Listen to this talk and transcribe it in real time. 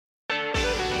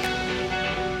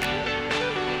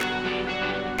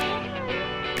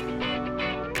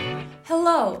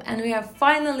Hello, and we are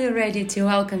finally ready to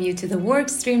welcome you to the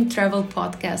Workstream Travel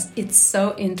Podcast. It's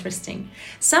so interesting.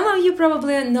 Some of you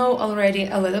probably know already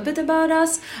a little bit about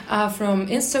us from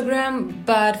Instagram,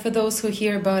 but for those who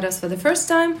hear about us for the first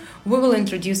time, we will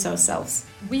introduce ourselves.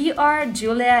 We are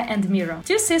Julia and Mira,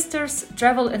 two sisters,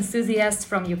 travel enthusiasts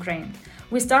from Ukraine.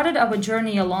 We started our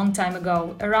journey a long time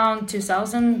ago, around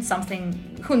 2000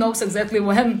 something, who knows exactly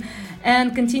when,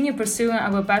 and continue pursuing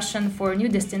our passion for new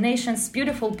destinations,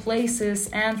 beautiful places,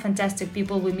 and fantastic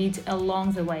people we meet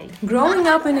along the way. Growing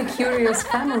up in a curious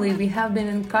family, we have been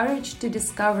encouraged to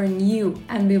discover new,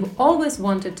 and we've always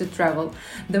wanted to travel.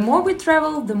 The more we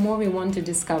travel, the more we want to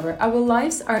discover. Our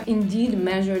lives are indeed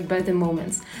measured by the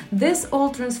moments. This all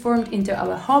transformed into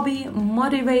our hobby,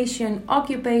 motivation,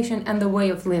 occupation, and the way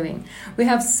of living. We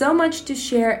have so much to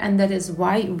share, and that is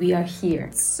why we are here.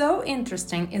 So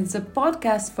interesting, it's a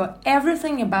podcast for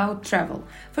everything about travel,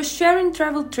 for sharing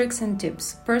travel tricks and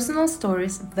tips, personal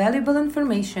stories, valuable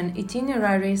information,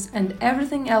 itineraries, and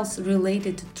everything else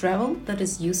related to travel that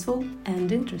is useful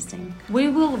and interesting. We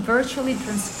will virtually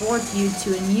transport you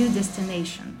to a new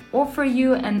destination, offer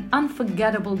you an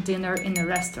unforgettable dinner in a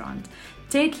restaurant,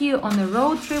 take you on a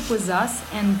road trip with us,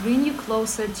 and bring you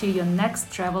closer to your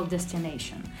next travel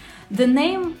destination. The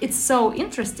name "It's So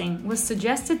Interesting" was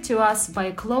suggested to us by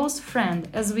a close friend,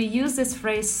 as we use this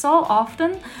phrase so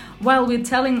often while we're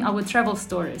telling our travel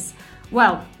stories.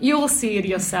 Well, you will see it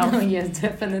yourself. Yes,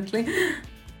 definitely.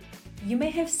 You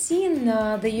may have seen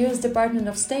the US Department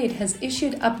of State has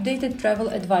issued updated travel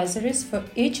advisories for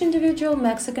each individual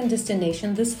Mexican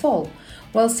destination this fall.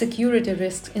 While security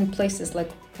risks in places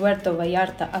like Puerto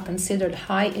Vallarta are considered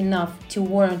high enough to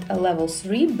warrant a level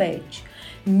 3 badge,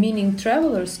 meaning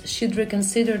travelers should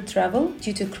reconsider travel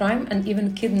due to crime and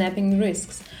even kidnapping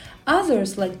risks.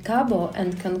 Others, like Cabo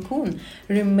and Cancun,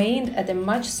 remained at a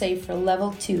much safer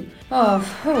level 2. Oh,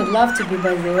 I would love to be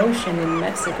by the ocean in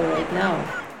Mexico right now.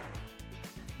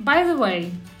 By the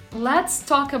way, let's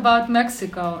talk about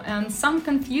Mexico and some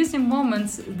confusing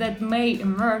moments that may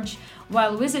emerge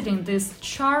while visiting this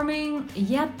charming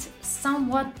yet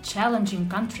somewhat challenging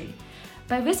country.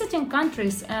 By visiting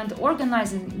countries and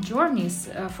organizing journeys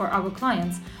for our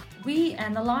clients, we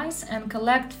analyze and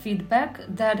collect feedback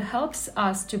that helps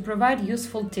us to provide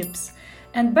useful tips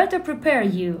and better prepare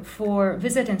you for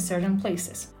visiting certain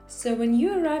places. So when you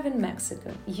arrive in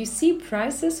Mexico, you see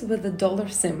prices with the dollar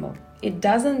symbol. It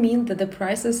doesn't mean that the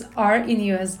prices are in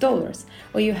US dollars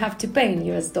or you have to pay in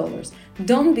US dollars.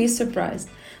 Don't be surprised.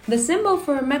 The symbol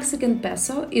for a Mexican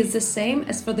peso is the same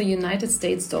as for the United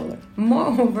States dollar.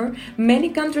 Moreover, many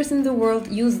countries in the world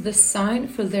use this sign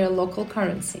for their local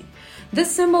currency. This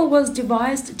symbol was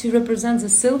devised to represent the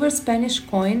silver Spanish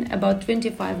coin, about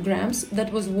 25 grams,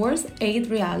 that was worth 8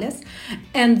 reales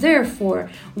and therefore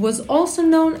was also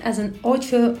known as an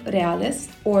ocho reales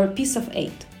or piece of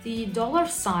 8. The dollar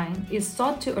sign is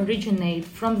thought to originate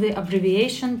from the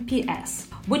abbreviation PS,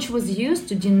 which was used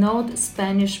to denote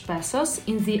Spanish pesos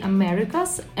in the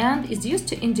Americas and is used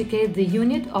to indicate the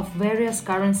unit of various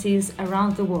currencies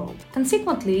around the world.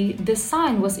 Consequently, the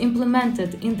sign was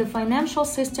implemented in the financial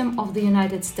system of the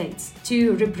United States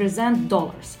to represent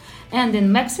dollars, and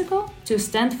in Mexico to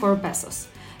stand for pesos,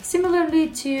 similarly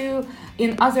to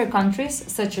in other countries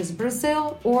such as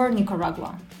Brazil or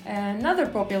Nicaragua. Another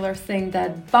popular thing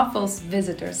that baffles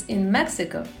visitors in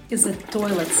Mexico is a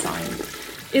toilet sign.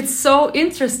 It's so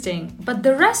interesting, but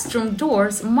the restroom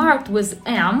doors marked with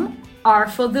M are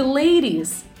for the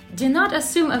ladies. Do not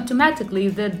assume automatically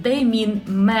that they mean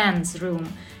men's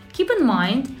room. Keep in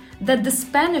mind that the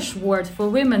Spanish word for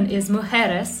women is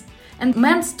mujeres, and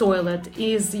men's toilet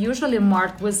is usually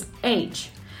marked with H,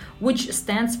 which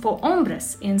stands for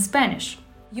hombres in Spanish.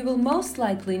 You will most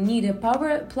likely need a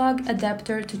power plug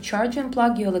adapter to charge and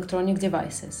plug your electronic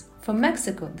devices. For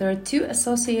Mexico, there are two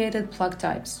associated plug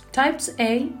types, types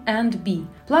A and B.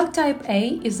 Plug type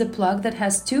A is the plug that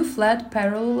has two flat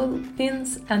parallel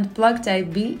pins, and plug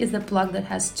type B is the plug that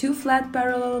has two flat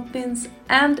parallel pins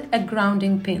and a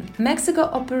grounding pin. Mexico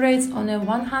operates on a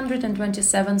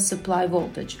 127 supply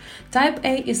voltage. Type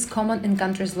A is common in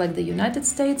countries like the United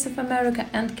States of America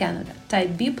and Canada.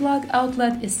 Type B plug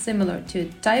outlet is similar to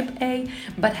type A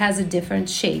but has a different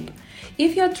shape.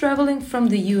 If you are traveling from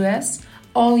the US,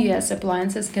 all US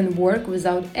appliances can work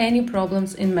without any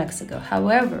problems in Mexico.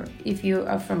 However, if you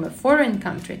are from a foreign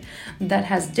country that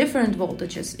has different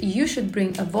voltages, you should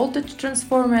bring a voltage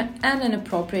transformer and an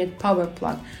appropriate power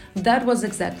plug. That was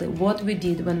exactly what we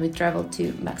did when we traveled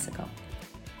to Mexico.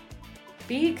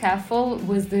 be careful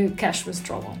with the cash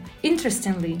withdrawal.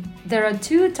 Interestingly, there are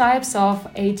two types of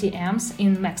ATMs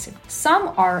in Mexico.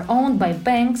 Some are owned by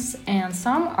banks and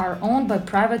some are owned by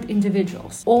private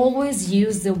individuals. Always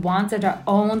use the ones that are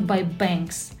owned by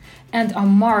banks and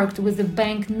are marked with the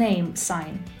bank name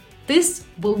sign. This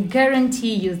will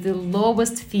guarantee you the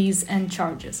lowest fees and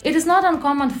charges. It is not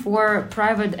uncommon for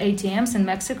private ATMs in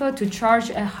Mexico to charge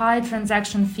a high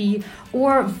transaction fee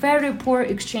or very poor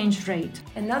exchange rate.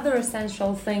 Another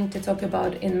essential thing to talk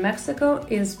about in Mexico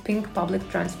is pink public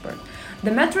transport.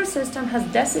 The metro system has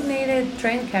designated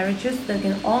train carriages that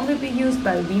can only be used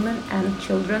by women and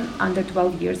children under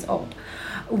 12 years old.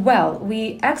 Well,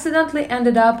 we accidentally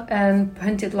ended up in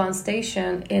Pentitlan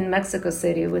station in Mexico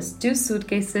City with 2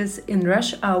 suitcases in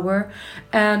rush hour,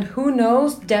 and who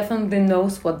knows, definitely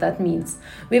knows what that means.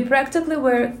 We practically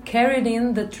were carried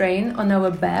in the train on our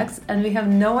backs, and we have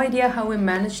no idea how we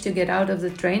managed to get out of the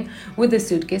train with the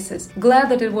suitcases. Glad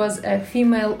that it was a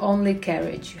female-only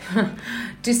carriage.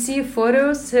 To see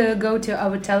photos, go to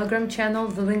our Telegram channel.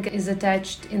 The link is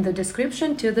attached in the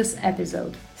description to this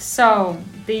episode. So,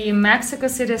 the Mexico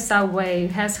City subway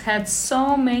has had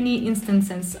so many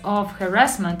instances of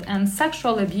harassment and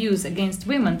sexual abuse against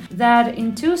women that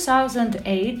in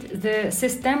 2008, the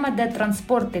Sistema de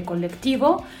Transporte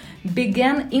Colectivo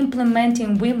began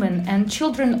implementing women and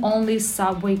children-only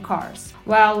subway cars.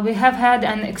 Well, we have had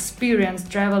an experience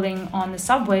traveling on the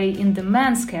subway in the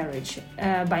men's carriage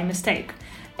by mistake,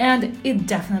 and it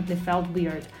definitely felt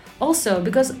weird. Also,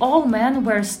 because all men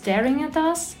were staring at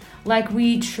us, like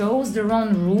we chose the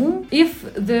wrong room.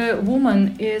 If the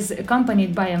woman is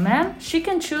accompanied by a man, she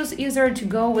can choose either to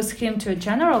go with him to a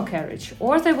general carriage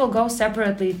or they will go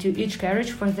separately to each carriage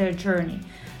for their journey.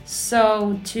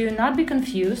 So, to not be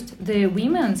confused, the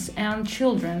women's and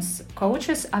children's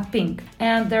coaches are pink,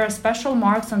 and there are special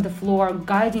marks on the floor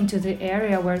guiding to the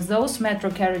area where those metro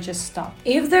carriages stop.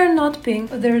 If they're not pink,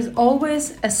 there is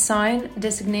always a sign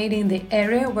designating the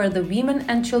area where the women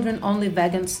and children only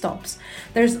wagon stops.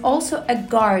 There's also a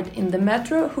guard in the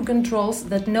metro who controls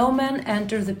that no man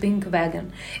enters the pink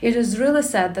wagon. It is really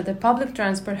sad that the public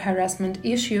transport harassment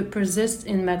issue persists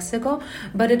in Mexico,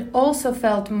 but it also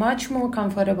felt much more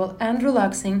comfortable and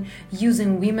relaxing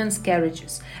using women's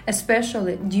carriages,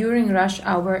 especially during rush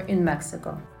hour in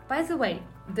Mexico. By the way,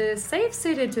 the safe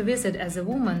city to visit as a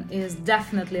woman is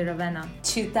definitely Ravenna.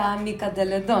 Città amica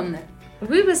delle donne.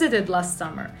 We visited last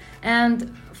summer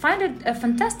and find it a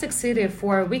fantastic city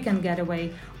for a weekend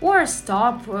getaway or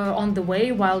stop on the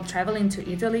way while traveling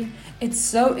to Italy. It's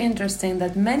so interesting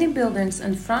that many buildings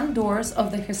and front doors of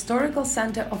the historical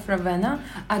center of Ravenna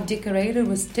are decorated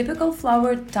with typical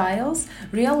flowered tiles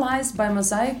realized by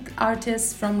mosaic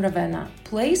artists from Ravenna,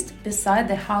 placed beside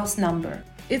the house number.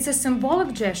 It's a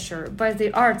symbolic gesture by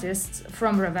the artists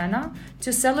from Ravenna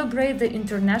to celebrate the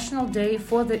International Day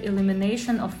for the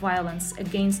Elimination of Violence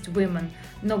Against Women,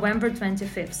 November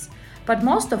 25th. But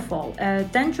most of all, a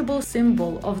tangible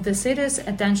symbol of the city's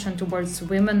attention towards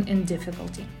women in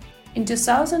difficulty. In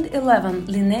 2011,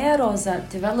 Linea Rosa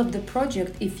developed the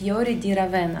project I Fiori di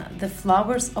Ravenna, the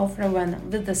Flowers of Ravenna,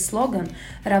 with the slogan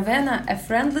Ravenna, a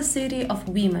friendly city of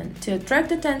women, to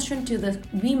attract attention to the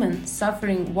women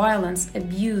suffering violence,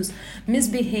 abuse,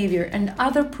 misbehavior, and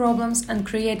other problems and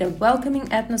create a welcoming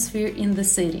atmosphere in the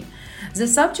city. The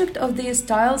subject of these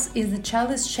tiles is the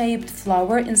chalice-shaped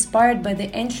flower inspired by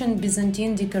the ancient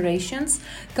Byzantine decorations,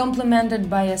 complemented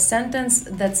by a sentence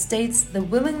that states the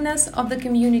willingness of the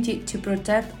community to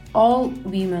protect all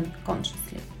women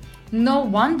consciously. No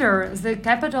wonder the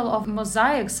capital of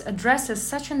mosaics addresses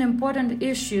such an important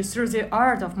issue through the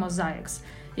art of mosaics.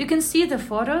 You can see the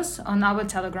photos on our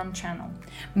Telegram channel.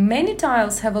 Many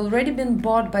tiles have already been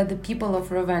bought by the people of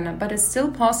Ravenna, but it's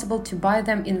still possible to buy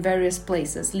them in various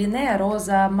places. Linea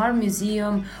Rosa, Mar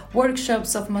Museum,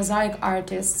 workshops of mosaic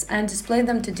artists, and display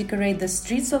them to decorate the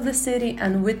streets of the city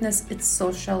and witness its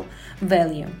social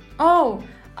value. Oh,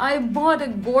 I bought a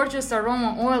gorgeous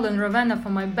aroma oil in Ravenna for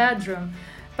my bedroom.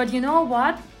 But you know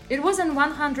what? It was in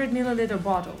 100 milliliter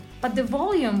bottle, but the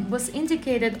volume was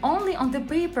indicated only on the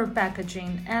paper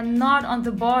packaging and not on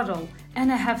the bottle.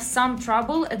 And I have some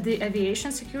trouble at the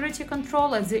aviation security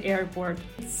control at the airport.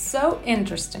 It's so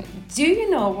interesting. Do you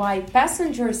know why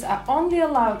passengers are only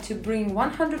allowed to bring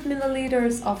 100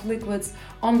 milliliters of liquids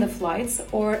on the flights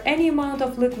or any amount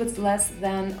of liquids less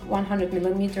than 100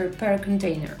 milliliters per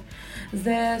container?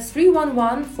 The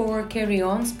 311 for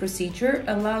carry-ons procedure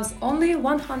allows only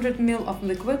 100 ml of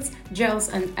liquids, gels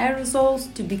and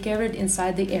aerosols to be carried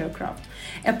inside the aircraft,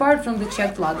 apart from the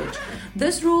checked luggage.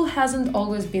 This rule hasn't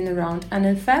always been around and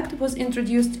in fact was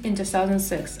introduced in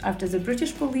 2006 after the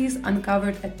British police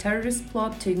uncovered a terrorist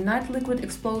plot to ignite liquid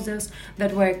explosives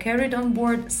that were carried on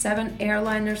board 7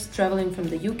 airliners traveling from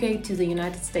the UK to the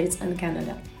United States and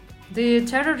Canada. The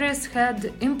terrorists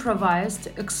had improvised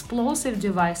explosive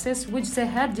devices which they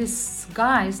had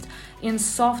disguised in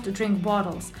soft drink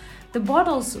bottles. The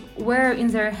bottles were in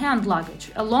their hand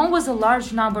luggage, along with a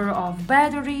large number of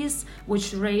batteries,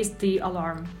 which raised the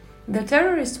alarm. The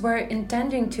terrorists were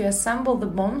intending to assemble the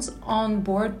bombs on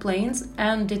board planes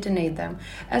and detonate them.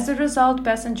 As a result,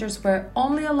 passengers were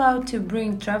only allowed to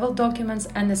bring travel documents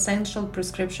and essential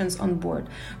prescriptions on board.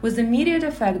 With immediate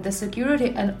effect, the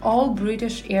security at all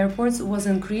British airports was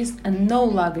increased and no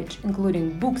luggage,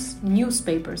 including books,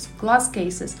 newspapers, glass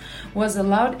cases, was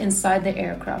allowed inside the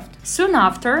aircraft. Soon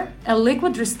after, a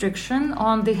liquid restriction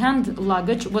on the hand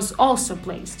luggage was also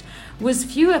placed,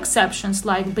 with few exceptions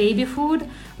like baby food,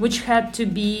 which had to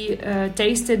be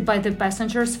tasted by the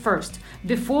passengers first,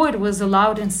 before it was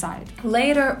allowed inside.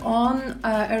 Later on,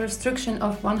 a restriction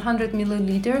of 100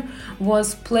 milliliter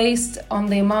was placed on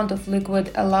the amount of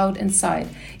liquid allowed inside.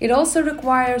 It also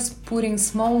requires putting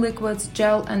small liquids,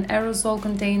 gel and aerosol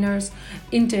containers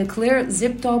into a clear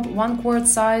zip-top 1-quart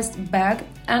sized bag,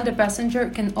 and a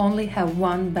passenger can only have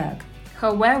one bag.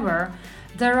 However,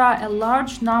 there are a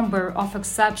large number of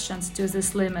exceptions to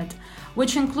this limit,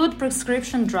 which include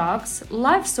prescription drugs,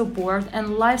 life support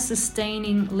and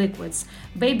life-sustaining liquids,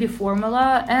 baby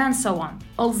formula, and so on.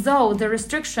 Although the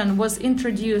restriction was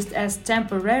introduced as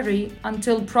temporary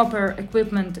until proper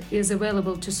equipment is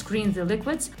available to screen the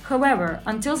liquids, however,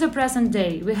 until the present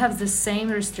day, we have the same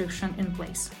restriction in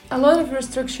place. A lot of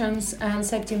restrictions and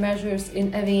safety measures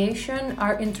in aviation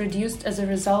are introduced as a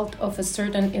result of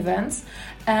certain events,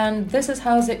 and this is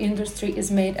how the industry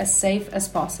is made as safe as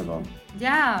possible.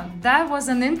 Yeah, that was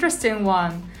an interesting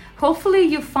one. Hopefully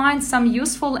you find some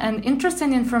useful and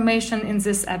interesting information in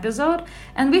this episode,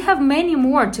 and we have many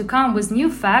more to come with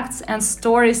new facts and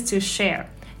stories to share.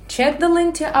 Check the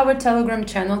link to our Telegram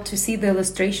channel to see the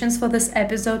illustrations for this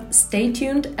episode. Stay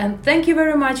tuned and thank you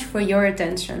very much for your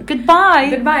attention. Goodbye!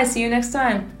 Goodbye, see you next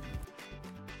time.